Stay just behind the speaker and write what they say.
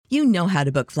You know how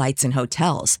to book flights and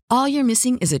hotels. All you're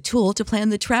missing is a tool to plan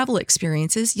the travel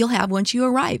experiences you'll have once you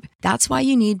arrive. That's why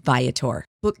you need Viator.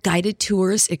 Book guided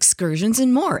tours, excursions,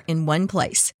 and more in one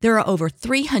place. There are over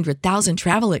 300,000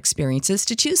 travel experiences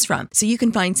to choose from, so you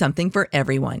can find something for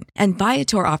everyone. And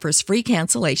Viator offers free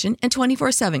cancellation and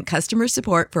 24/7 customer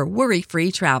support for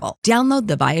worry-free travel. Download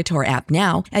the Viator app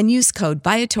now and use code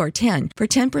Viator10 for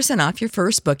 10% off your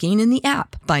first booking in the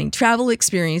app. Find travel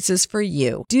experiences for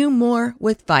you. Do more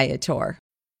with Viator.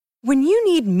 When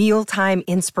you need mealtime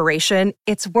inspiration,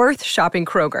 it's worth shopping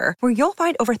Kroger, where you'll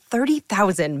find over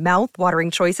 30,000 mouth-watering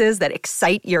choices that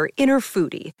excite your inner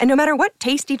foodie. And no matter what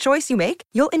tasty choice you make,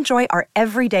 you'll enjoy our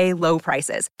everyday low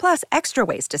prices, plus extra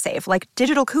ways to save, like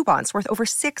digital coupons worth over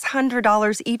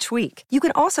 $600 each week. You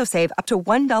can also save up to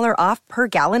 $1 off per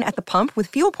gallon at the pump with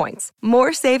fuel points.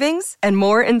 More savings and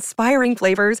more inspiring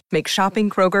flavors make shopping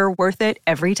Kroger worth it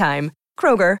every time.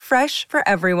 Kroger, fresh for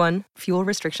everyone. Fuel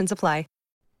restrictions apply.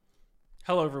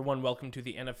 Hello, everyone. Welcome to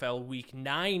the NFL Week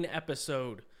 9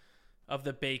 episode of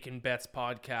the Bacon Bets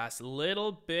podcast.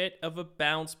 Little bit of a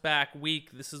bounce back week.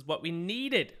 This is what we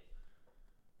needed.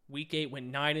 Week 8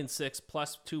 went 9-6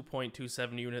 plus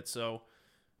 2.27 units, so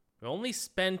we only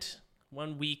spent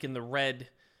 1 week in the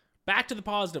red. Back to the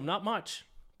positive, not much,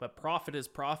 but profit is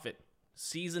profit.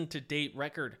 Season to date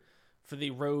record for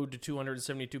the road to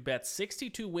 272 bets.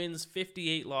 62 wins,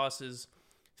 58 losses,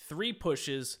 3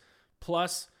 pushes,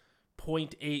 plus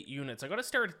 0.8 units. I got to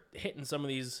start hitting some of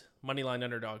these moneyline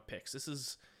underdog picks. This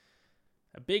is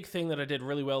a big thing that I did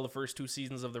really well the first 2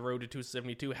 seasons of the road to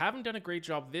 272. Haven't done a great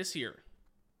job this year.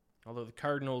 Although the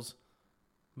Cardinals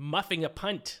muffing a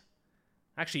punt.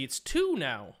 Actually, it's 2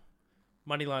 now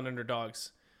moneyline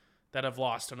underdogs that have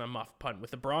lost on a muff punt. With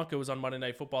the Broncos on Monday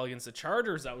Night Football against the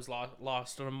Chargers, that was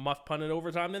lost on a muff punt in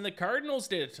overtime. Then the Cardinals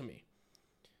did it to me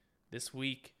this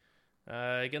week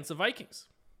against the Vikings.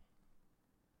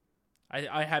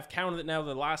 I have counted it now.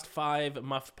 The last 5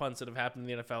 muffed punts that have happened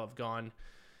in the NFL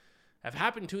have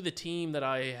happened to the team that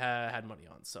I had money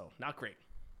on. So, not great.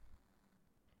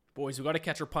 Boys, we got to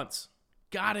catch our punts.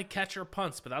 Got to catch our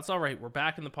punts, but that's all right. We're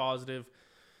back in the positive.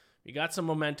 We got some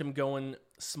momentum going.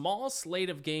 Small slate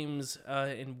of games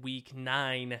in week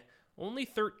 9. Only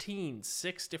 13.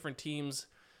 6 different teams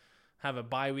have a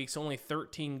bye week, so only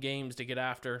 13 games to get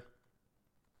after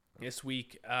this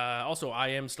week. Also, I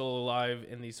am still alive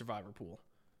in the survivor pool.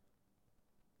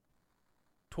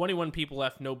 21 people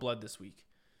left, no blood this week.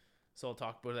 So I'll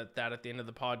talk about that at the end of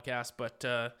the podcast. But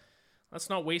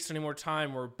let's not waste any more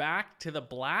time. We're back to the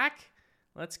black.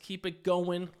 Let's keep it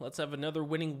going. Let's have another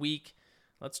winning week.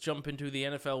 Let's jump into the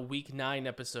NFL Week 9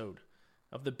 episode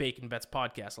of the Bacon Bets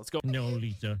podcast. Let's go. No,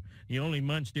 Lisa. The only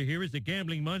monster here is the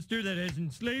gambling monster that has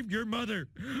enslaved your mother.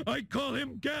 I call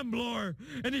him Gamblor,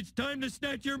 and it's time to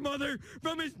snatch your mother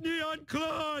from his neon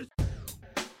claws.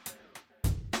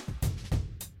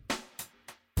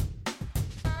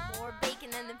 More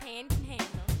bacon than the pan can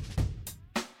handle.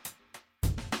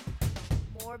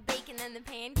 More bacon than the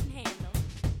pan can handle.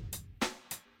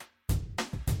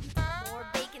 More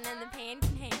bacon than the pan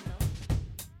can handle.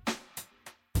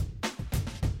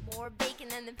 More bacon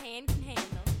than the pan can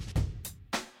handle.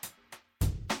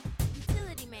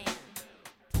 Utility man,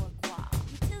 pourquoi?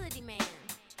 Utility man,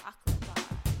 chocolate bar.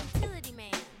 Utility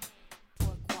man,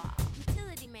 pourquoi?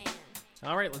 Utility man.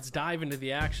 All right, let's dive into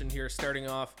the action here, starting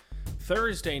off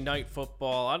Thursday Night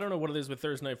Football. I don't know what it is with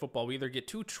Thursday Night Football. We either get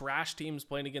 2 trash teams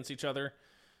playing against each other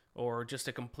or just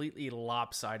a completely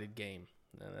lopsided game.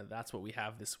 That's what we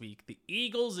have this week. The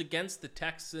Eagles against the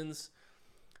Texans.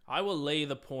 I will lay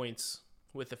the points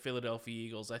with the Philadelphia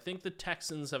Eagles. I think the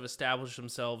Texans have established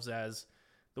themselves as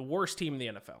the worst team in the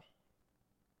NFL.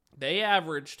 They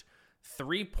averaged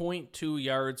 3.2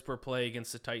 yards per play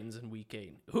against the Titans in Week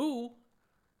 8, who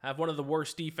have one of the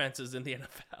worst defenses in the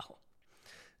NFL.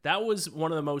 That was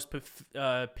one of the most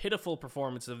pitiful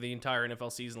performances of the entire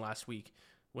NFL season last week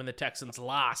when the Texans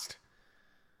lost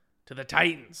to the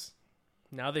Titans.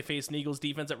 Now they face an Eagles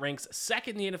defense that ranks 2nd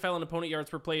in the NFL in opponent yards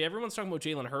per play. Everyone's talking about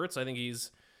Jalen Hurts. I think he's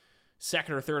 2nd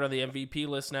or 3rd on the MVP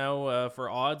list now for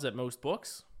odds at most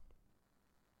books.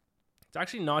 It's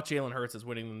actually not Jalen Hurts that's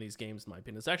winning them these games, in my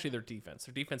opinion. It's actually their defense.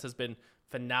 Their defense has been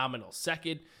phenomenal.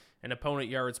 2nd in opponent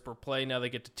yards per play. Now they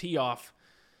get to tee off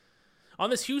on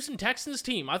this Houston Texans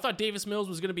team. I thought Davis Mills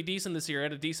was going to be decent this year.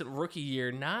 Had a decent rookie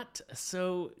year. Not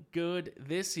so good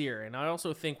this year. And I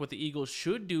also think what the Eagles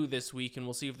should do this week, and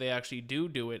we'll see if they actually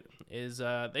do it, is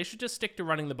they should just stick to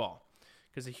running the ball.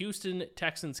 Because the Houston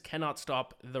Texans cannot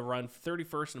stop the run.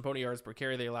 31st in opponent yards per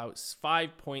carry. They allow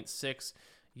 5.6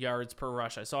 yards per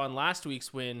rush. I saw in last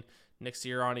week's win, Nick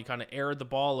Sirianni kind of aired the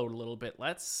ball out a little bit.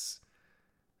 Let's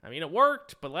I mean, it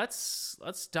worked, but let's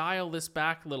dial this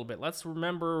back a little bit. Let's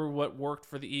remember what worked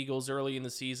for the Eagles early in the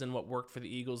season. What worked for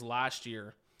the Eagles last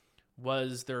year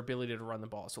was their ability to run the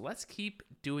ball. So let's keep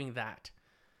doing that.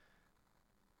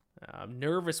 I'm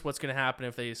nervous what's going to happen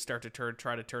if they start to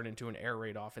try to turn into an air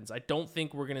raid offense. I don't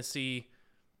think we're going to see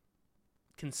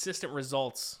consistent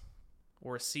results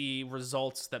or see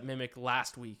results that mimic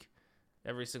last week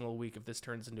every single week if this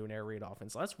turns into an air raid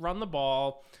offense. Let's run the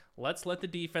ball. Let's let the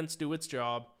defense do its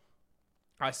job.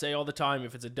 I say all the time,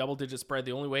 if it's a double-digit spread,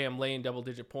 the only way I'm laying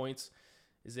double-digit points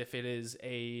is if it is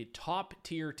a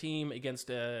top-tier team against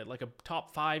a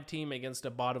top 5 team against a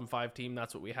bottom 5 team.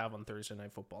 That's what we have on Thursday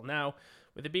Night Football. Now,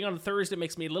 with it being on Thursday, it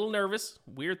makes me a little nervous.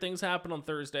 Weird things happen on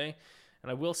Thursday.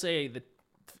 And I will say the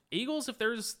Eagles,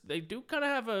 they do kind of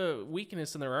have a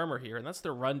weakness in their armor here, and that's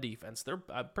their run defense.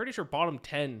 I'm pretty sure bottom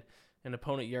 10 in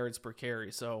opponent yards per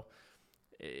carry. So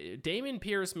Dameon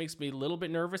Pierce makes me a little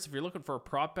bit nervous. If you're looking for a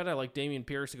prop bet, I like Dameon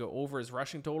Pierce to go over his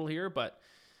rushing total here, but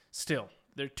still,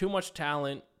 there's too much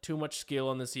talent, too much skill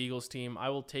on this Eagles team. I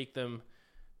will take them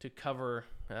to cover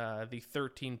the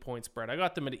 13-point spread. I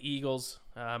got them at Eagles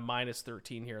minus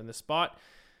 13 here in this spot.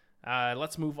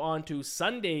 Let's move on to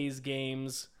Sunday's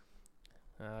games.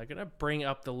 I'm going to bring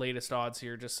up the latest odds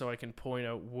here just so I can point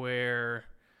out where,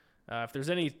 if there's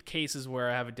any cases where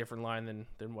I have a different line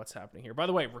than what's happening here. By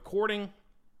the way, recording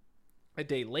a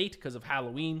day late because of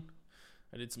Halloween.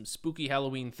 I did some spooky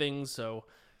Halloween things, so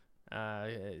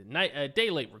a day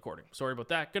late recording. Sorry about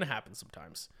that. Gonna happen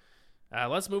sometimes.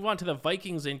 Let's move on to the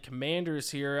Vikings and Commanders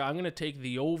here. I'm gonna take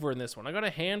the over in this one. I got a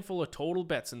handful of total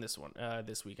bets in this one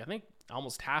this week. I think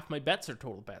almost half my bets are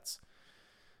total bets.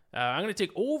 I'm going to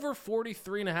take over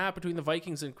 43.5 between the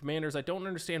Vikings and Commanders. I don't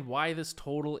understand why this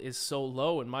total is so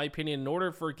low. In my opinion, in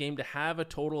order for a game to have a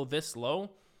total this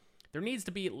low, there needs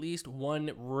to be at least one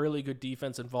really good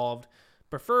defense involved,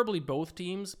 preferably both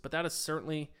teams, but that is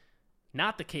certainly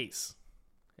not the case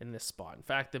in this spot. In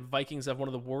fact, the Vikings have one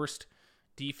of the worst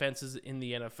defenses in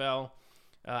the NFL.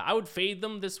 I would fade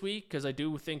them this week because I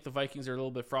do think the Vikings are a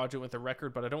little bit fraudulent with their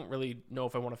record, but I don't really know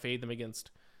if I want to fade them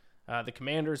against the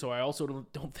Commanders, who I also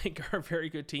don't think are a very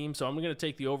good team, so I'm going to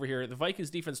take the over here. The Vikings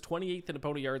defense, 28th in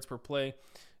opponent yards per play,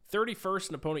 31st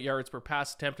in opponent yards per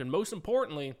pass attempt, and most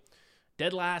importantly,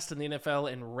 dead last in the NFL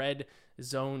in red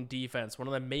zone defense. One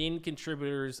of the main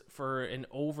contributors for an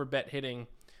over bet hitting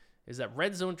is that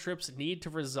red zone trips need to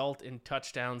result in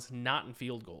touchdowns, not in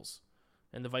field goals.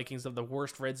 And the Vikings have the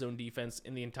worst red zone defense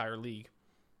in the entire league.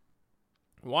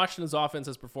 Washington's offense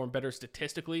has performed better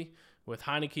statistically with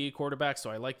Heineke quarterback,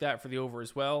 so I like that for the over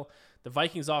as well. The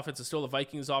Vikings offense is still the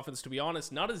Vikings offense, to be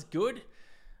honest, not as good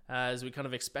as we kind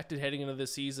of expected heading into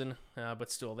this season,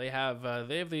 but still, they have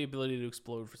the ability to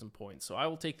explode for some points. So I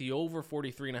will take the over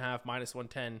 43.5 minus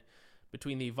 110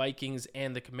 between the Vikings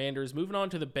and the Commanders. Moving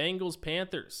on to the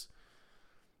Bengals-Panthers.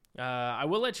 I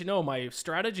will let you know my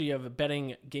strategy of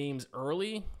betting games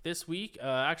early this week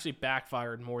actually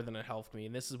backfired more than it helped me,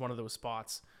 and this is one of those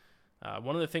spots.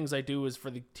 One of the things I do is for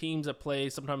the teams that play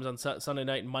sometimes on Sunday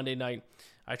night and Monday night,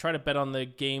 I try to bet on the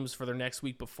games for their next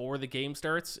week before the game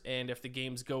starts, and if the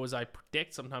games go as I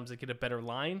predict, sometimes I get a better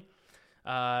line.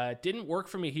 Didn't work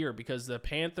for me here because I got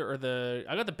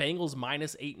the Bengals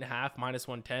minus 8.5, minus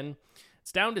 110.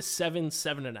 It's down to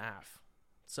 7.5.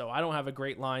 So I don't have a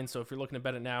great line. So if you're looking to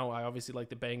bet it now, I obviously like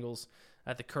the Bengals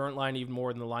at the current line even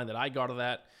more than the line that I got of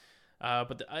that.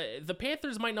 But the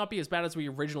Panthers might not be as bad as we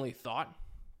originally thought.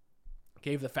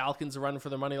 Gave the Falcons a run for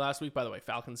their money last week. By the way,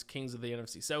 Falcons, kings of the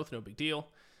NFC South, no big deal.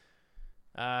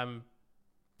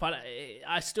 But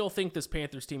I still think this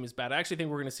Panthers team is bad. I actually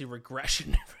think we're going to see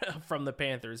regression from the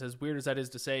Panthers, as weird as that is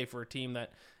to say for a team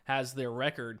that has their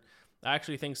record. I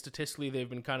actually think statistically they've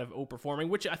been kind of outperforming,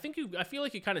 which I feel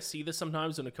like you kind of see this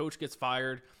sometimes when a coach gets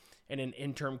fired and an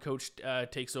interim coach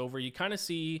takes over. You kind of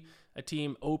see a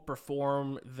team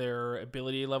outperform their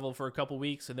ability level for a couple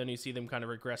weeks, and then you see them kind of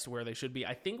regress to where they should be.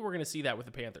 I think we're going to see that with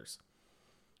the Panthers.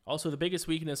 Also, the biggest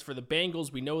weakness for the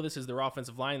Bengals, we know this is their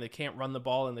offensive line. They can't run the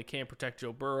ball, and they can't protect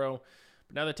Joe Burrow.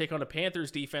 But now they take on a Panthers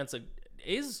defense that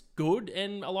is good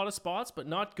in a lot of spots, but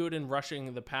not good in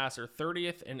rushing the passer.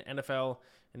 30th in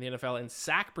the NFL in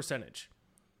sack percentage.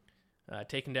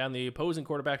 Taking down the opposing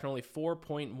quarterback in only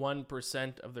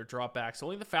 4.1% of their dropbacks.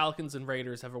 Only the Falcons and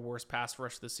Raiders have a worse pass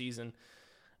rush this season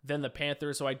than the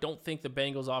Panthers, so I don't think the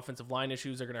Bengals' offensive line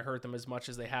issues are going to hurt them as much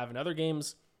as they have in other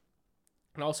games.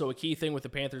 And also a key thing with the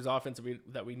Panthers' offense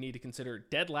that we need to consider,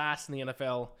 dead last in the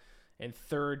NFL in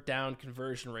third down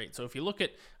conversion rate. So if you look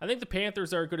at, I think the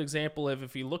Panthers are a good example of,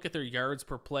 if you look at their yards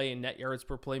per play and net yards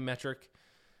per play metric,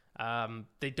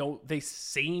 They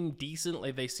seem decent.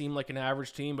 Like they seem like an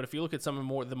average team, but if you look at some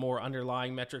of the more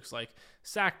underlying metrics like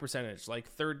sack percentage, like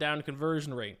third down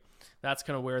conversion rate, that's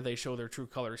kind of where they show their true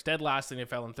colors. Dead last in the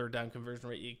NFL in third down conversion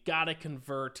rate. You got to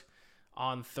convert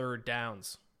on third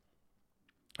downs.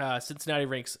 Cincinnati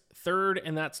ranks third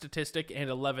in that statistic and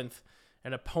 11th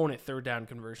an opponent third down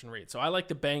conversion rate. So I like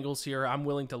the Bengals here. I'm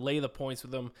willing to lay the points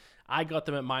with them. I got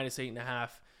them at -8.5.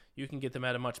 You can get them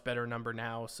at a much better number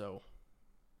now. So,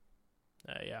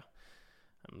 yeah,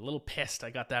 I'm a little pissed I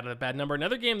got that at a bad number.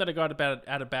 Another game that I got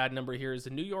at a bad number here is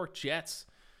the New York Jets.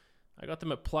 I got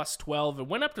them at +12. It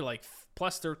went up to like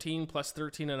 +13,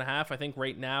 +13.5. I think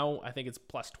right now, I think it's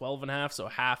 +12.5, so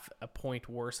half a point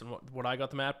worse than what I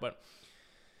got them at. But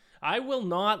I will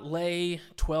not lay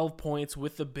 12 points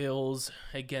with the Bills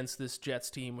against this Jets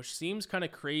team, which seems kind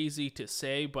of crazy to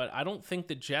say, but I don't think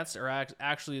the Jets are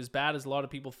actually as bad as a lot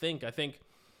of people think. I think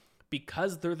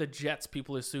because they're the Jets,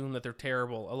 people assume that they're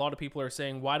terrible. A lot of people are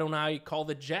saying, why don't I call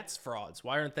the Jets frauds?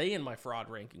 Why aren't they in my fraud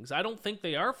rankings? I don't think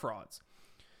they are frauds.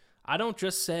 I don't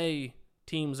just say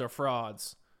teams are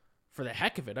frauds for the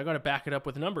heck of it. I got to back it up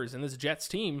with numbers. And this Jets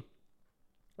team,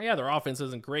 yeah, their offense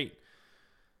isn't great.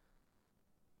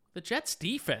 The Jets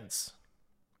defense,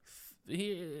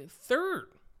 third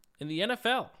in the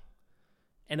NFL.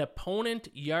 And opponent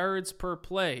yards per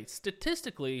play,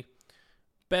 statistically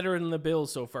better than the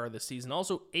Bills so far this season.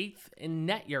 Also 8th in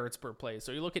net yards per play.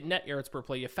 So you look at net yards per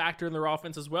play, you factor in their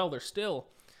offense as well. They're still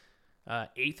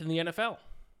 8th in the NFL.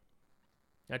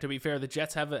 Now, to be fair, the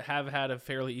Jets have had a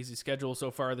fairly easy schedule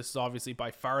so far. This is obviously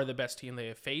by far the best team they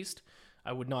have faced.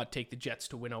 I would not take the Jets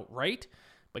to win outright.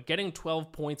 But getting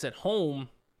 12 points at home,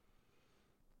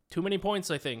 too many points,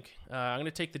 I think. I'm going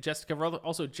to take the Jets to cover.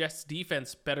 Also, Jets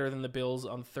defense better than the Bills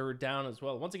on third down as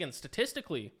well. Once again,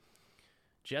 statistically,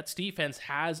 Jets defense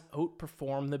has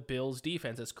outperformed the Bills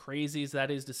defense, as crazy as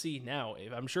that is to see. Now,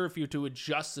 I'm sure if you were to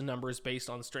adjust the numbers based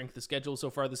on strength of schedule so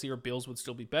far this year, Bills would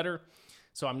still be better.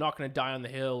 So I'm not going to die on the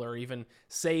hill or even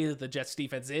say that the Jets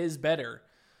defense is better.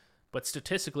 But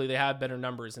statistically, they have better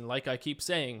numbers. And like I keep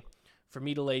saying, for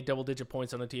me to lay double-digit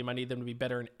points on the team, I need them to be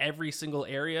better in every single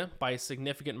area by a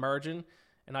significant margin.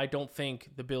 And I don't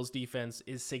think the Bills' defense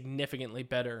is significantly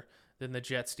better than the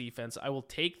Jets' defense. I will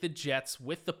take the Jets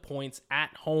with the points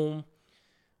at home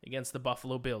against the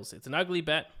Buffalo Bills. It's an ugly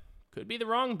bet. Could be the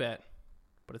wrong bet,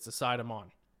 but it's the side I'm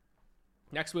on.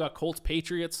 Next, we got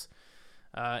Colts-Patriots.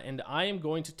 And I am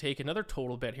going to take another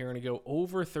total bet here and go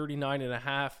over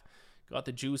 39.5. Got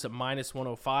the juice at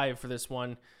 -105 for this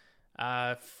one.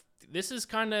 This is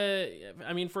kind of,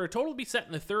 I mean, for a total to be set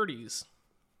in the 30s,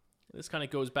 this kind of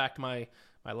goes back to my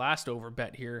last over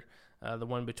bet here, the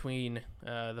one between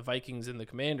the Vikings and the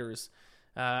Commanders.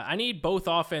 I need both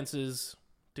offenses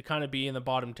to kind of be in the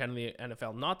bottom 10 of the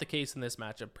NFL. Not the case in this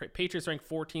matchup. Patriots ranked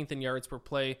 14th in yards per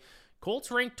play. Colts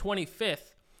ranked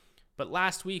 25th. But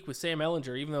last week with Sam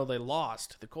Ehlinger, even though they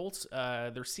lost, the Colts,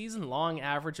 their season-long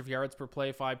average of yards per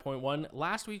play, 5.1.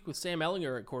 Last week with Sam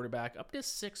Ehlinger at quarterback, up to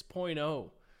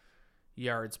 6.0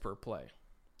 yards per play.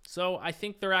 So I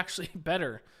think they're actually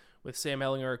better with Sam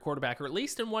Ehlinger at quarterback, or at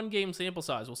least in one game sample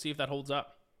size. We'll see if that holds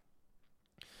up.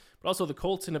 But also the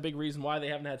Colts, and a big reason why they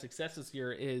haven't had success this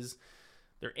year is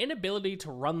their inability to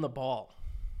run the ball.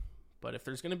 But if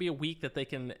there's going to be a week that they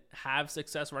can have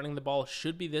success running the ball, it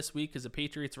should be this week, because the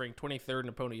Patriots rank 23rd in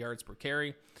opponent yards per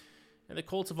carry. And the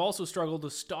Colts have also struggled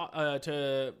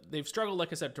they've struggled,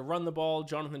 like I said, to run the ball.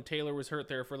 Jonathan Taylor was hurt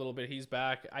there for a little bit. He's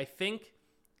back. I think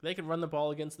they can run the ball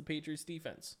against the Patriots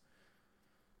defense.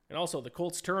 And also the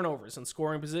Colts turnovers and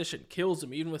scoring position kills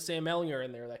them, even with Sam Ehlinger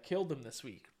in there. That killed them this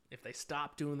week. If they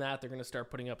stop doing that, they're going to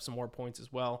start putting up some more points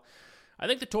as well. I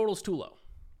think the total's too low.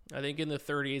 I think in the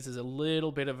 30s is a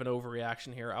little bit of an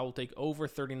overreaction here. I will take over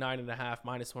 39.5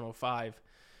 -105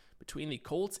 between the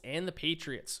Colts and the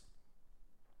Patriots.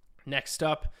 Next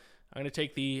up, I'm going to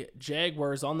take the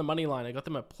Jaguars on the money line. I got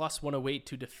them at +108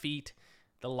 to defeat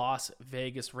the Las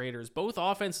Vegas Raiders. Both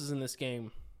offenses in this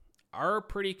game are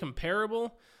pretty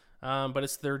comparable, but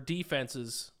it's their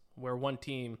defenses where one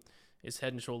team is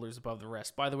head and shoulders above the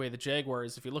rest. By the way, the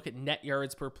Jaguars, if you look at net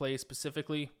yards per play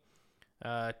specifically,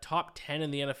 top 10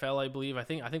 in the NFL, I believe. I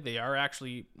think they are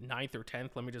actually 9th or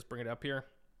 10th. Let me just bring it up here.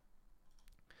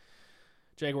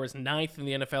 Jaguars 9th in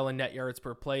the NFL in net yards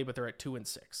per play, but they're at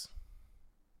 2-6.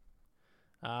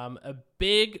 A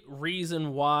big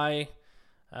reason why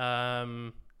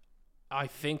I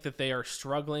think that they are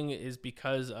struggling is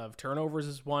because of turnovers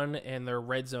is one, and their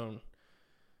red zone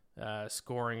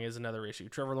scoring is another issue.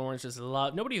 Trevor Lawrence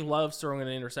nobody loves throwing an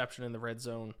interception in the red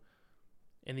zone,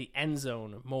 in the end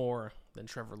zone, more than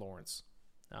Trevor Lawrence.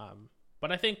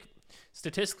 But I think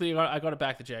statistically, I got to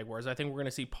back the Jaguars. I think we're going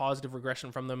to see positive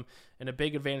regression from them, and a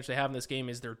big advantage they have in this game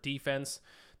is their defense.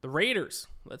 The Raiders,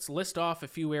 let's list off a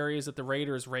few areas that the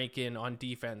Raiders rank in on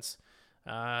defense.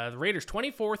 The Raiders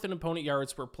 24th in opponent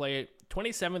yards per play,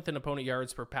 27th in opponent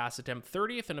yards per pass attempt,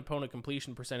 30th in opponent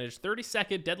completion percentage,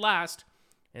 32nd, dead last,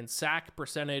 in sack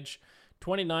percentage,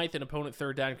 29th in opponent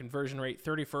third down conversion rate,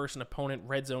 31st in opponent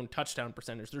red zone touchdown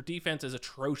percentage. Their defense is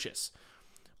atrocious.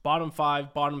 Bottom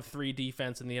 5, bottom 3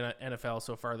 defense in the NFL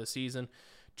so far this season.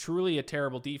 Truly a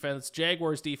terrible defense.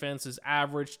 Jaguars defense is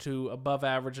average to above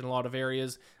average in a lot of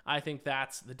areas. I think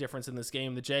that's the difference in this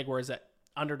game. The Jaguars at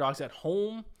underdogs at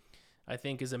home, I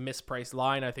think, is a mispriced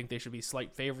line. I think they should be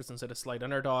slight favorites instead of slight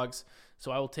underdogs.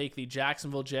 So I will take the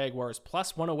Jacksonville Jaguars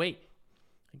plus 108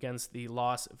 against the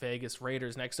Las Vegas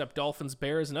Raiders. Next up, Dolphins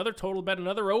Bears. Another total bet,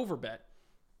 another over bet.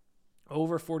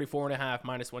 Over 44.5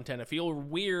 minus 110. I feel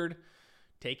weird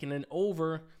taking an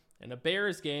over in a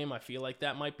Bears game. I feel like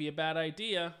that might be a bad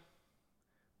idea,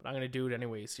 but I'm going to do it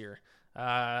anyways here.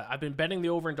 I've been betting the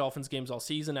over in Dolphins games all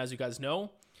season, as you guys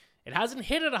know. It hasn't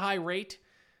hit at a high rate,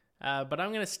 but I'm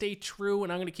going to stay true,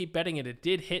 and I'm going to keep betting it. It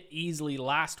did hit easily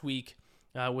last week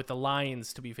with the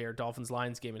Lions, to be fair.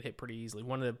 Dolphins-Lions game, it hit pretty easily.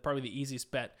 Probably the easiest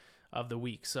bet of the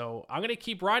week. So I'm going to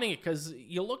keep riding it because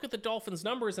you look at the Dolphins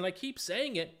numbers, and I keep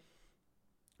saying it,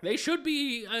 they should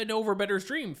be an over-better's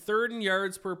dream. 3rd in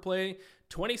yards per play,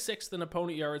 26th in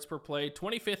opponent yards per play,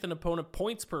 25th in opponent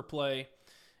points per play,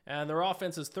 and their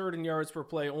offense is 3rd in yards per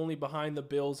play, only behind the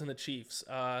Bills and the Chiefs.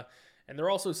 And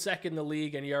they're also 2nd in the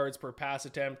league in yards per pass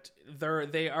attempt.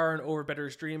 They are an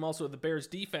over-better's dream. Also, the Bears'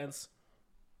 defense,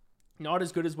 not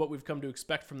as good as what we've come to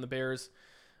expect from the Bears.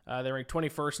 They're ranked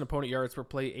 21st in opponent yards per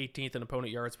play, 18th in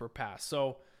opponent yards per pass.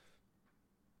 So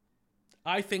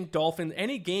I think Dolphins,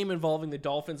 any game involving the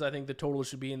Dolphins, I think the total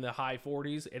should be in the high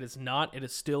 40s. It is not. It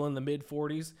is still in the mid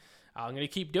 40s. I'm going to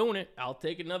keep doing it. I'll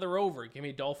take another over. Give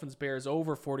me Dolphins Bears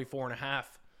over 44.5.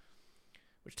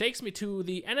 Which takes me to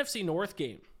the NFC North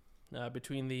game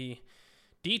between the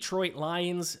Detroit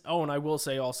Lions. Oh, and I will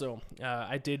say also,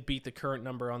 I did beat the current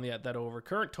number on that over.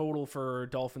 Current total for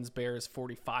Dolphins Bears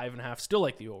 45.5. Still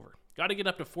like the over. Got to get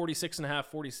up to 46.5,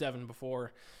 47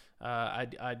 before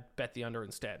I'd bet the under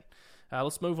instead.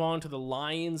 Let's move on to the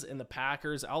Lions and the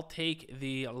Packers. I'll take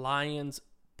the Lions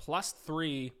plus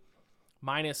 3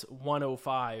 minus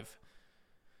 105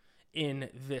 in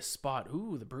this spot.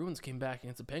 Ooh, the Bruins came back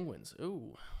against the Penguins.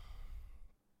 Ooh.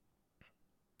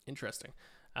 Interesting.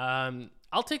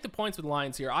 I'll take the points with the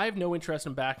Lions here. I have no interest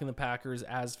in backing the Packers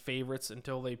as favorites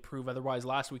until they prove otherwise.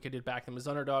 Last week I did back them as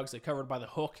underdogs. They covered by the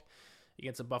hook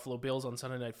against the Buffalo Bills on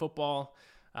Sunday Night Football.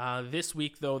 This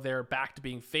week, though, they're back to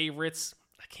being favorites.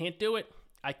 I can't do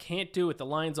it. The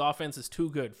Lions offense is too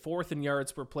good. 4th in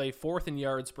yards per play, 4th in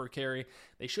yards per carry.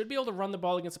 They should be able to run the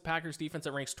ball against the Packers defense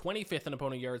that ranks 25th in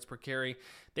opponent yards per carry.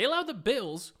 They allowed the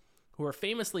Bills, who are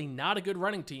famously not a good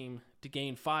running team, to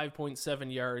gain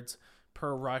 5.7 yards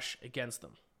per rush against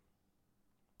them.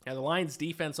 Now, the Lions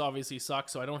defense obviously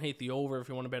sucks, so I don't hate the over if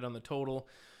you want to bet on the total.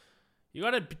 You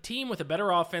got a team with a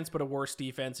better offense but a worse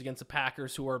defense against the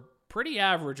Packers, who are pretty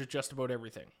average at just about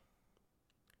everything.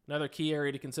 Another key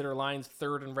area to consider, Lions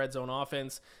 3rd in red zone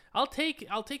offense. I'll take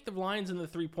the Lions in the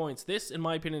 3 points. This, in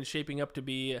my opinion, is shaping up to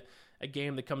be a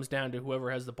game that comes down to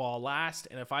whoever has the ball last.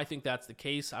 And if I think that's the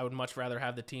case, I would much rather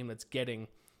have the team that's getting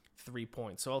 3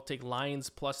 points. So I'll take Lions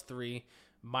plus 3,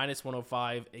 minus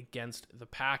 105 against the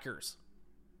Packers.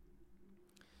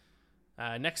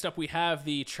 Next up, we have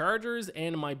the Chargers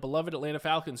and my beloved Atlanta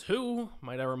Falcons, who,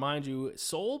 might I remind you,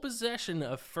 sole possession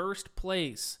of first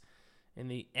place in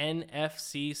the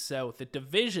NFC South. The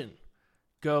division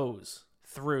goes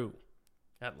through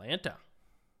Atlanta.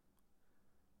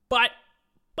 But,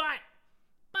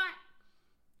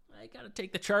 I got to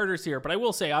take the Chargers here. But I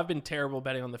will say, I've been terrible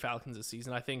betting on the Falcons this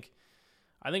season. I think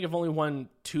I've only won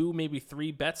 2, maybe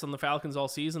 3 bets on the Falcons all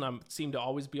season. I seem to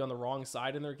always be on the wrong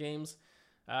side in their games.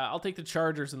 I'll take the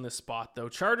Chargers in this spot, though.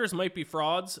 Chargers might be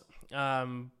frauds,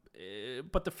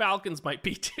 but the Falcons might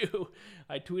be too.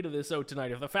 I tweeted this out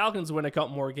tonight. If the Falcons win a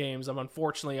couple more games, I'm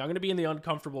going to be in the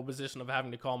uncomfortable position of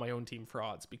having to call my own team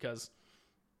frauds because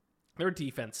their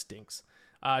defense stinks.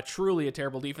 Truly a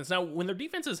terrible defense. Now, when their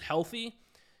defense is healthy,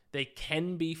 they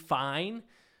can be fine,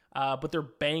 but they're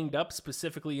banged up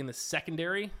specifically in the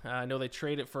secondary. I know they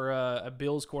traded for a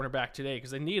Bills cornerback today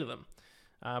because they needed them.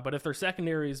 But if their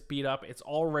secondary is beat up, it's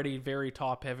already very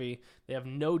top-heavy. They have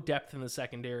no depth in the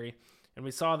secondary. And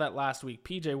we saw that last week.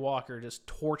 P.J. Walker just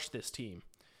torched this team.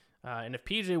 And if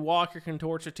P.J. Walker can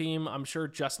torch a team, I'm sure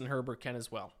Justin Herbert can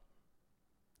as well.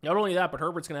 Not only that, but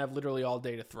Herbert's going to have literally all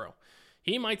day to throw.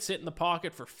 He might sit in the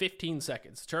pocket for 15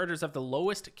 seconds. The Chargers have the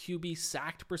lowest QB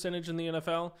sacked percentage in the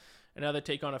NFL, and now they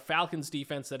take on a Falcons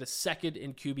defense that is second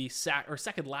in QB sack, or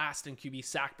second last in QB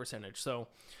sack percentage. So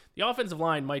the offensive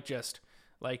line might just,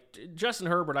 like Justin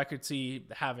Herbert, I could see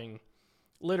having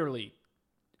literally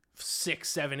 6,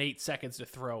 7, 8 seconds to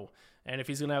throw. And if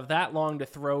he's going to have that long to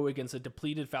throw against a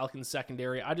depleted Falcons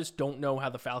secondary, I just don't know how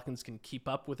the Falcons can keep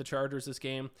up with the Chargers this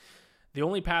game. The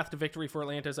only path to victory for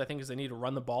Atlanta, I think, is they need to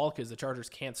run the ball because the Chargers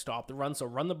can't stop the run. So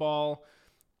run the ball,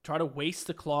 try to waste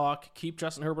the clock, keep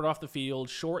Justin Herbert off the field,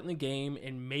 shorten the game,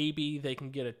 and maybe they can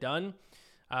get it done.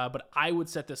 But I would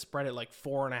set this spread at like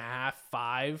 4.5,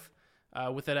 5.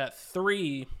 With it at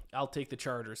 3, I'll take the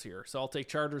Chargers here. So I'll take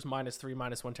Chargers -3,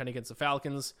 -110 against the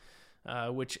Falcons,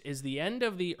 which is the end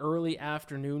of the early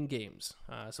afternoon games.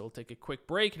 So we'll take a quick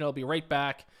break, and I'll be right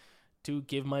back to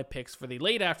give my picks for the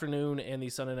late afternoon and the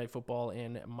Sunday Night Football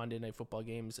and Monday Night Football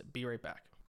games. Be right back.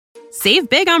 Save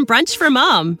big on brunch for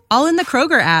mom, all in the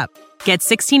Kroger app. Get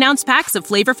 16-ounce packs of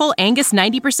flavorful Angus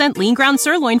 90% lean ground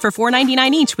sirloin for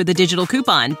 $4.99 each with a digital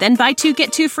coupon. Then buy 2,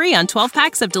 get 2 free on 12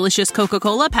 packs of delicious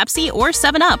Coca-Cola, Pepsi, or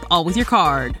 7-Up, all with your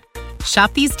card.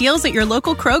 Shop these deals at your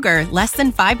local Kroger, less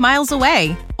than 5 miles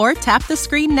away. Or tap the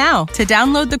screen now to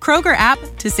download the Kroger app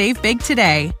to save big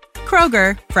today.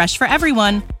 Kroger, fresh for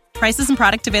everyone. Prices and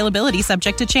product availability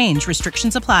subject to change.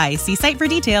 Restrictions apply. See site for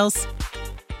details.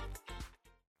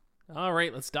 All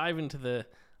right, let's dive into the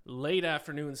late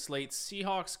afternoon slate.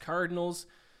 Seahawks, Cardinals.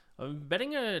 I'm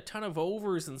betting a ton of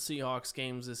overs in Seahawks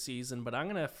games this season, but I'm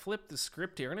going to flip the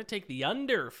script here. I'm going to take the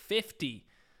under 50,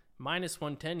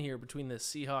 -110 here between the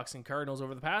Seahawks and Cardinals.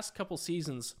 Over the past couple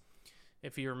seasons,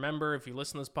 if you remember, if you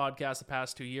listen to this podcast the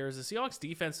past 2 years, the Seahawks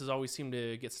defense has always seemed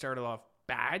to get started off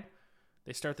bad.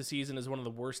 They start the season as one of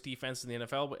the worst defenses in the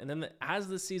NFL, and then as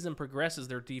the season progresses,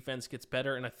 their defense gets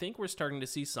better, and I think we're starting to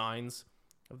see signs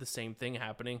of the same thing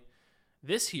happening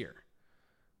this year.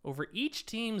 Over each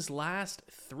team's last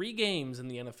 3 games in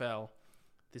the NFL,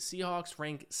 the Seahawks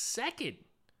rank second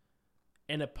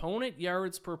in opponent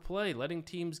yards per play, letting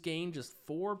teams gain just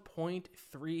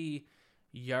 4.3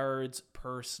 yards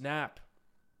per snap.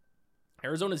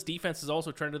 Arizona's defense has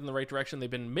also trended in the right direction. They've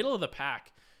been middle of the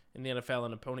pack in the NFL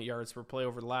in opponent yards per play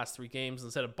over the last 3 games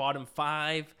instead of bottom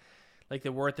 5 like they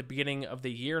were at the beginning of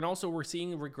the year. And also we're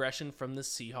seeing a regression from the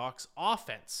Seahawks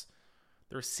offense.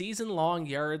 Their season-long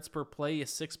yards per play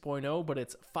is 6.0, but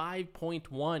it's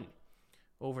 5.1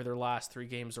 over their last 3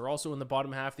 games. They're also in the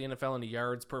bottom half of the NFL in the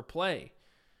yards per play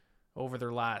over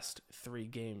their last 3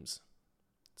 games.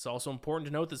 It's also important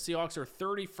to note the Seahawks are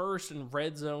 31st in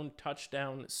red zone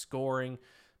touchdown scoring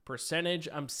percentage.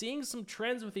 I'm seeing some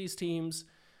trends with these teams,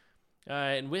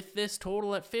 and with this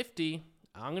total at 50,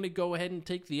 I'm going to go ahead and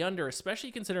take the under,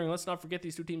 especially considering, let's not forget,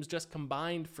 these 2 teams just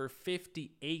combined for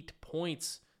 58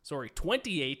 points. Sorry,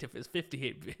 28. If it's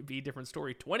 58, it'd be a different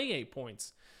story. 28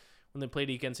 points when they played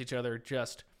against each other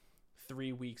just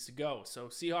 3 weeks ago. So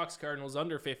Seahawks, Cardinals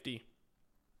under 50,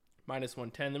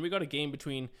 -110. Then we got a game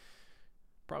between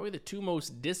probably the 2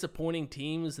 most disappointing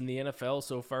teams in the NFL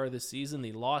so far this season,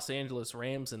 the Los Angeles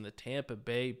Rams and the Tampa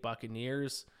Bay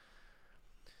Buccaneers.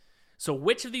 So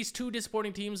which of these 2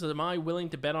 disappointing teams am I willing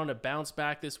to bet on to bounce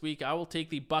back this week? I will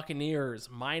take the Buccaneers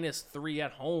 -3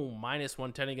 at home,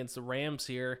 -110 against the Rams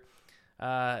here.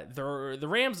 The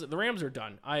Rams are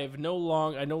done. I no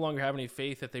longer have any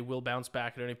faith that they will bounce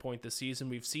back at any point this season.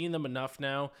 We've seen them enough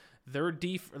now.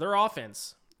 Their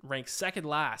offense ranks second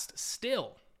last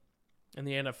still in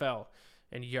the NFL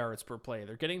in yards per play.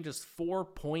 They're getting just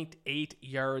 4.8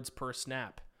 yards per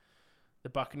snap. The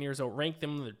Buccaneers outrank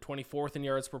them. They're 24th in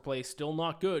yards per play. Still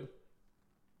not good,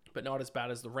 but not as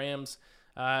bad as the Rams.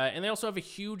 And they also have a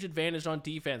huge advantage on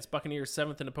defense. Buccaneers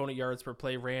 7th in opponent yards per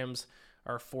play. Rams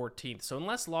are 14th. So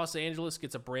unless Los Angeles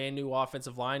gets a brand new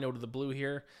offensive line out of the blue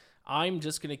here, I'm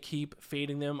just going to keep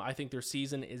fading them. I think their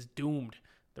season is doomed.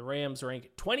 The Rams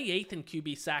rank 28th in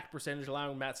QB sack percentage,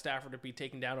 allowing Matt Stafford to be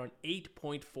taken down on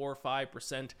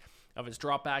 8.45% of his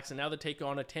dropbacks. And now they take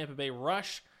on a Tampa Bay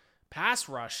pass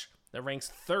rush, that ranks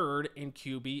 3rd in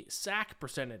QB sack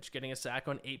percentage, getting a sack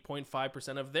on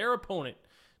 8.5% of their opponent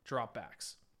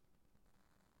dropbacks.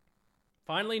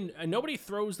 Finally, nobody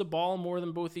throws the ball more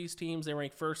than both these teams. They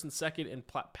rank 1st and 2nd in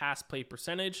pass play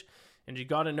percentage. And you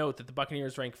got to note that the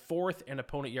Buccaneers rank 4th in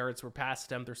opponent yards per pass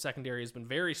attempt. Their secondary has been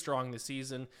very strong this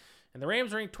season. And the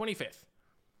Rams rank 25th.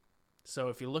 So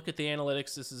if you look at the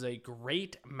analytics, this is a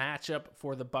great matchup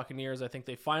for the Buccaneers. I think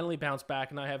they finally bounce back,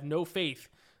 and I have no faith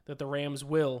that the Rams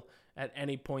will at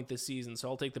any point this season. So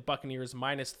I'll take the Buccaneers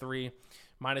 -3,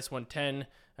 -110,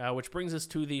 which brings us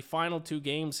to the final 2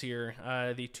 games here,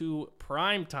 the 2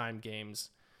 primetime games.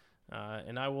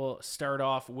 And I will start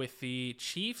off with the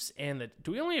Chiefs and the...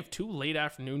 Do we only have 2 late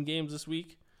afternoon games this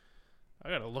week? I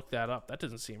got to look that up. That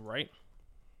doesn't seem right.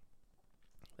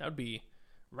 That would be...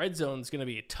 Red Zone's going to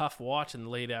be a tough watch in the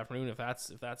late afternoon if that's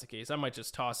the case. I might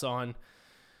just toss on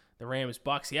the Rams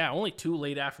Bucks. Yeah, only 2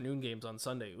 late afternoon games on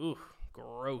Sunday. Ooh,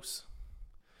 gross.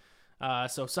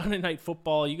 So Sunday Night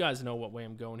Football, you guys know what way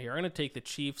I'm going here. I'm going to take the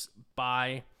Chiefs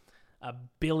by $1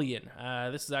 billion.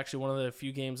 This is actually one of the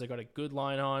few games I got a good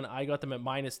line on. I got them at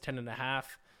minus 10.5.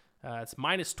 It's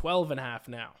minus 12.5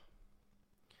 now.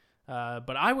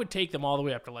 But I would take them all the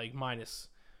way up to like minus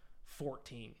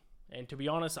 14. And to be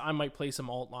honest, I might play some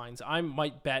alt lines. I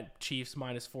might bet Chiefs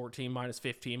minus 14, minus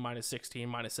 15, minus 16,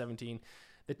 minus 17.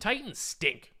 The Titans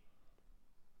stink.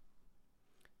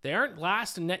 They aren't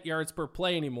last in net yards per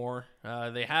play anymore.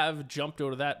 They have jumped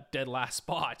out of that dead last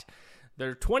spot.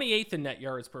 They're 28th in net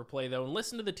yards per play, though. And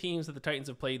listen to the teams that the Titans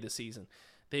have played this season.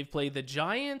 They've played the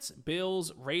Giants,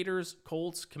 Bills, Raiders,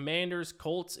 Colts, Commanders,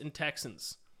 Colts, and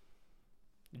Texans.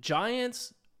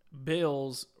 Giants,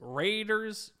 Bills,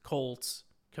 Raiders, Colts,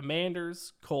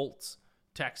 Commanders, Colts,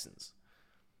 Texans.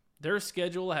 Their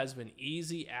schedule has been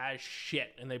easy as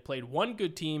shit, and they played one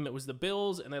good team. It was the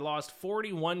Bills, and they lost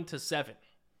 41-7.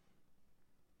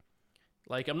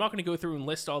 Like, I'm not going to go through and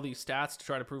list all these stats to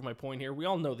try to prove my point here. We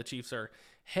all know the Chiefs are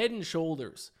head and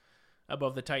shoulders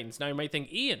above the Titans. Now, you might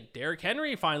think, Ian, Derrick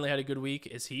Henry finally had a good week.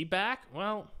 Is he back?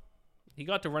 Well, he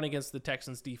got to run against the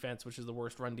Texans defense, which is the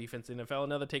worst run defense in the NFL.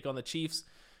 Another take on the Chiefs,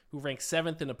 who rank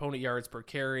 7th in opponent yards per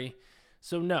carry.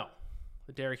 So no,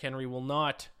 the Derrick Henry will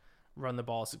not run the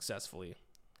ball successfully.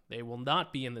 They will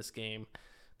not be in this game.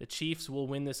 The Chiefs will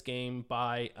win this game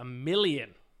by 1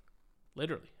 million.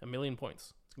 Literally, 1 million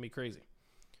points. It's going to be crazy.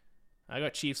 I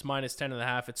got Chiefs minus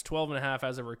 10.5. It's 12.5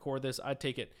 as I record this. I'd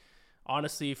take it,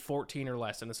 honestly, 14 or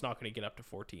less, and it's not going to get up to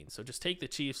 14. So just take the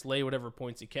Chiefs, lay whatever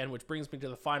points you can, which brings me to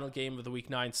the final game of the Week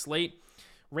 9 slate.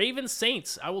 Ravens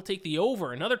Saints. I will take the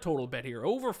over. Another total bet here.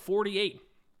 Over 48.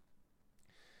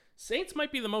 Saints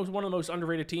might be one of the most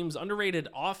underrated teams, underrated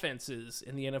offenses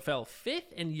in the NFL.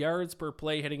 5th in yards per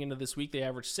play heading into this week. They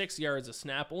average 6 yards a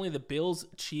snap. Only the Bills,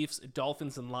 Chiefs,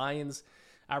 Dolphins, and Lions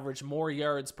average more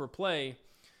yards per play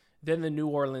than the New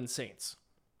Orleans Saints.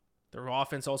 Their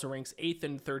offense also ranks 8th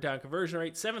in third down conversion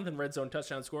rate, 7th in red zone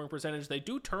touchdown scoring percentage. They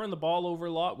do turn the ball over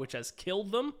a lot, which has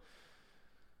killed them.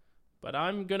 But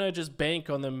I'm going to just bank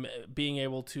on them being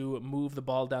able to move the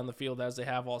ball down the field as they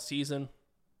have all season.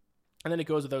 And then it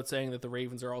goes without saying that the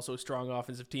Ravens are also a strong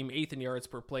offensive team, 8th in yards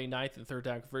per play, 9th in third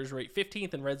down conversion rate,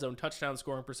 15th in red zone touchdown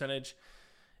scoring percentage.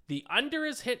 The under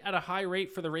is hit at a high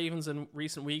rate for the Ravens in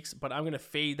recent weeks, but I'm going to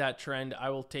fade that trend.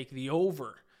 I will take the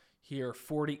over here,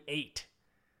 48.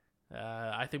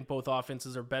 I think both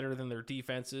offenses are better than their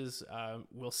defenses.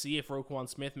 We'll see if Roquan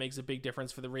Smith makes a big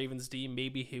difference for the Ravens D.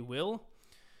 Maybe he will.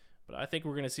 But I think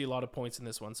we're going to see a lot of points in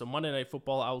this one. So Monday Night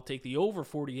Football, I will take the over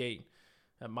 48.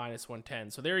 At minus 110.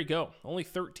 So there you go. Only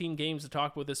 13 games to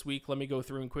talk about this week. Let me go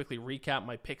through and quickly recap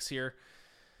my picks here.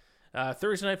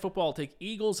 Thursday Night Football, I'll take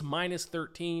Eagles minus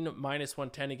 13, minus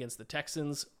 110 against the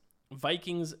Texans.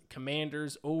 Vikings,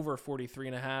 Commanders over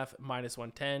 43.5, minus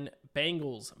 110.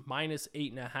 Bengals minus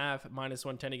 8.5, minus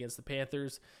 110 against the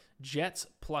Panthers. Jets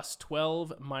plus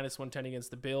 12, minus 110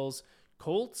 against the Bills.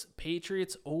 Colts,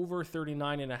 Patriots over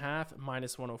 39.5,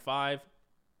 minus 105.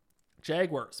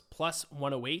 Jaguars plus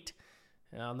 108.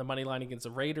 On the money line against the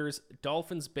Raiders.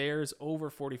 Dolphins, Bears over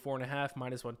 44.5,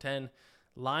 minus 110.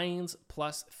 Lions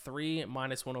plus 3,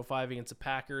 minus 105 against the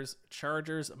Packers.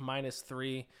 Chargers minus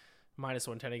 3, minus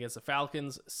 110 against the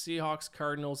Falcons. Seahawks,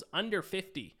 Cardinals under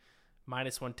 50,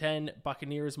 minus 110.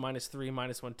 Buccaneers minus 3,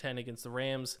 minus 110 against the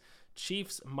Rams.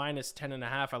 Chiefs minus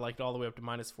 10.5. I liked all the way up to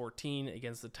minus 14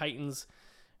 against the Titans.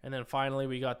 And then finally,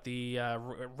 we got the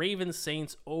Ravens,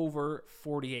 Saints over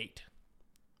 48,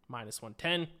 minus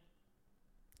 110.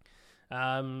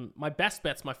 My best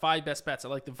bets, my 5 best bets. I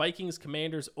like the Vikings,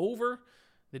 Commanders over,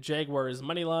 the Jaguars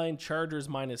money line, Chargers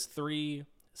minus 3,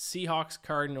 Seahawks,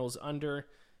 Cardinals under,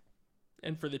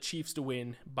 and for the Chiefs to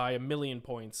win by 1 million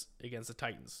points against the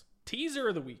Titans. Teaser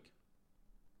of the week.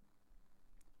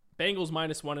 Bengals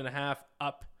minus 1.5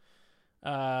 up,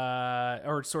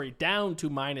 down to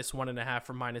minus 1.5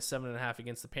 from minus 7.5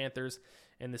 against the Panthers,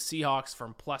 and the Seahawks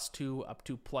from plus 2 up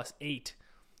to plus 8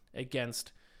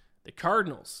 against the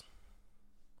Cardinals.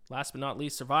 Last but not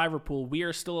least, Survivor Pool. We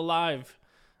are still alive.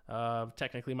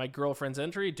 Technically, my girlfriend's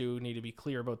entry. Do need to be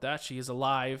clear about that. She is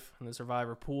alive in the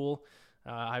Survivor Pool.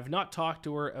 I've not talked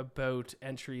to her about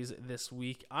entries this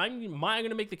week. I'm going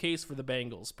to make the case for the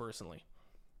Bengals, personally.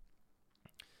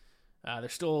 They're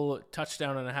still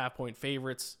touchdown and a half-point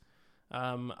favorites.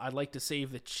 I'd like to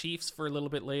save the Chiefs for a little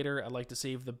bit later. I'd like to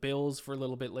save the Bills for a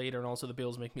little bit later, and also the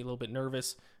Bills make me a little bit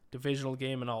nervous. Divisional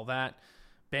game and all that.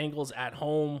 Bengals at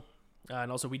home,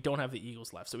 and also we don't have the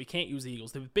Eagles left, so we can't use the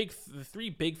Eagles. The three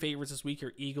big favorites this week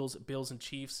are Eagles, Bills, and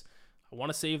Chiefs. I want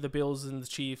to save the Bills and the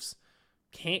Chiefs.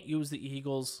 Can't use the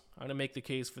Eagles. I'm going to make the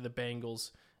case for the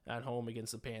Bengals at home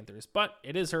against the Panthers. But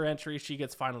it is her entry. She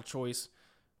gets final choice.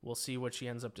 We'll see what she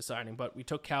ends up deciding. But we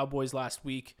took Cowboys last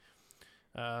week.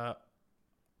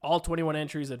 All 21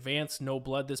 entries advanced. No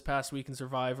blood this past week in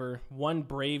Survivor. One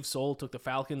brave soul took the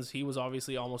Falcons. He was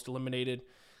obviously almost eliminated.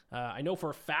 I know for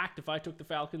a fact if I took the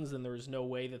Falcons, then there was no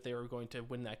way that they were going to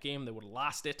win that game. They would have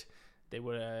lost it.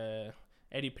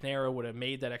 Eddie Pinheiro would have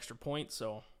made that extra point.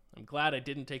 So I'm glad I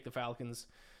didn't take the Falcons.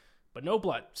 But no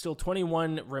blood. Still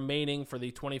 21 remaining for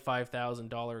the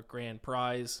 $25,000 grand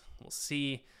prize. We'll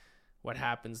see what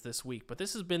happens this week. But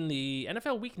this has been the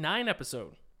NFL Week 9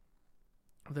 episode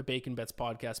of the Bacon Bets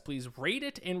podcast. Please rate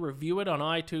it and review it on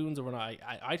iTunes, or when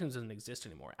iTunes doesn't exist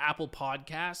anymore. Apple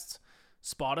Podcasts,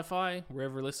 Spotify,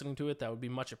 wherever you're listening to it. That would be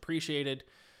much appreciated.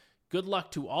 Good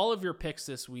luck to all of your picks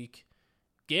this week.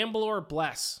 Gamble or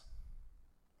bless.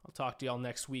 I'll talk to y'all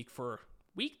next week for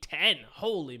Week 10.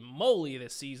 Holy moly,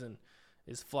 this season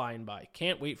is flying by.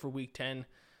 Can't wait for Week 10.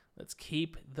 Let's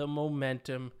keep the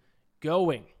momentum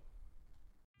going.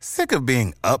 Sick of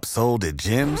being upsold at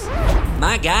gyms?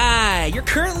 My guy, you're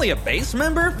currently a base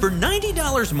member? For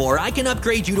 $90 more, I can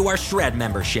upgrade you to our Shred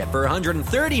membership. For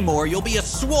 $130 more, you'll be a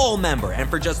Swole member. And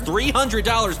for just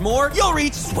 $300 more, you'll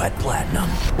reach Sweat Platinum.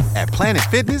 At Planet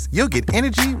Fitness, you'll get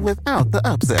energy without the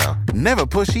upsell. Never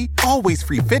pushy, always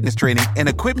free fitness training and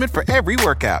equipment for every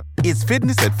workout. It's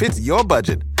fitness that fits your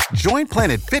budget. Join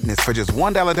Planet Fitness for just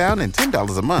 $1 down and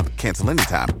 $10 a month. Cancel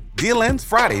anytime. Deal ends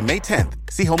Friday, May 10th.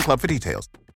 See Home Club for details.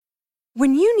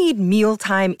 When you need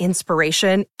mealtime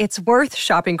inspiration, it's worth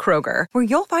shopping Kroger, where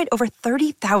you'll find over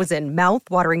 30,000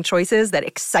 mouth-watering choices that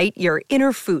excite your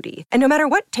inner foodie. And no matter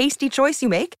what tasty choice you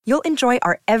make, you'll enjoy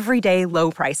our everyday low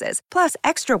prices, plus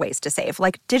extra ways to save,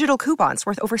 like digital coupons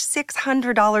worth over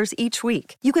 $600 each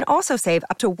week. You can also save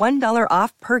up to $1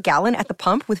 off per gallon at the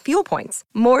pump with fuel points.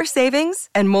 More savings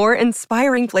and more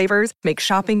inspiring flavors make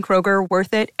shopping Kroger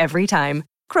worth it every time.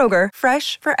 Kroger,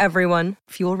 fresh for everyone.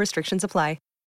 Fuel restrictions apply.